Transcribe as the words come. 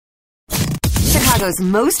Chicago's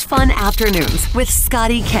most fun afternoons with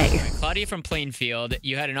Scotty K. Claudia from Plainfield,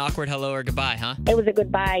 you had an awkward hello or goodbye, huh? It was a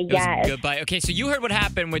goodbye, yes. Goodbye. Okay, so you heard what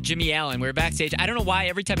happened with Jimmie Allen. We were backstage. I don't know why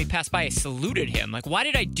every time he passed by, I saluted him. Like, why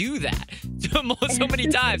did I do that so many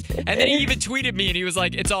times? And then he even tweeted me, and he was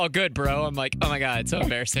like, "It's all good, bro." I'm like, oh my God, it's so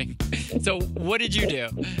embarrassing. So what did you do?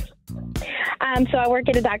 So I work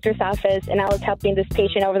at a doctor's office, and I was helping this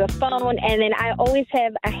patient over the phone, and then I always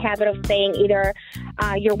have a habit of saying either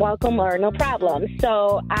you're welcome or no problem.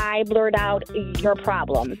 So I blurred out your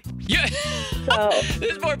problem. Yeah. So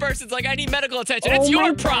this poor person's like, I need medical attention. It's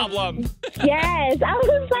your problem. Yes. I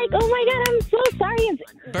was like, oh my God, I'm so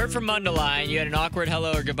sorry. Bert from Mundelein, you had an awkward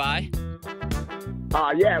hello or goodbye?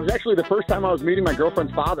 Yeah, it was actually the first time I was meeting my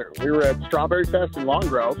girlfriend's father. We were at Strawberry Fest in Long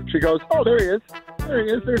Grove. She goes, "Oh, there he is. There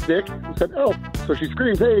he is. There's Dick." I said, "Oh." So she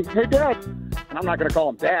screams, hey, Dad." And I'm not going to call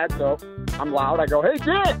him Dad, so I'm loud. I go, "Hey,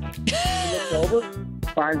 Dick." He looks over,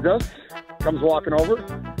 finds us, comes walking over,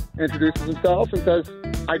 introduces himself, and says,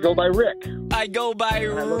 "I go by Rick." I go by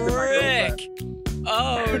Rick.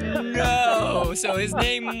 Oh, no. So his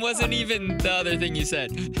name wasn't even the other thing you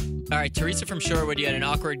said. All right, Teresa from Shorewood, you had an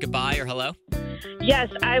awkward goodbye or hello? Yes,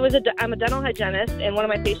 I'm a dental hygienist, and one of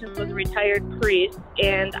my patients was a retired priest,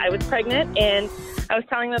 and I was pregnant, and I was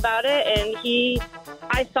telling him about it, and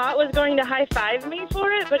I thought was going to high-five me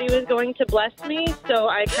for it, but he was going to bless me, so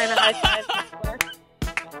I kind of high-fived him,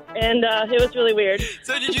 and it was really weird.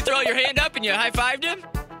 So did you throw your hand up and you high-fived him?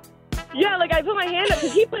 Yeah, like I put my hand up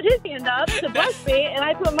because he put his hand up to bless me, and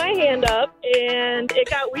I put my hand up, and it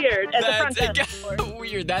got weird at the front desk. It got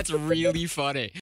weird. That's really funny.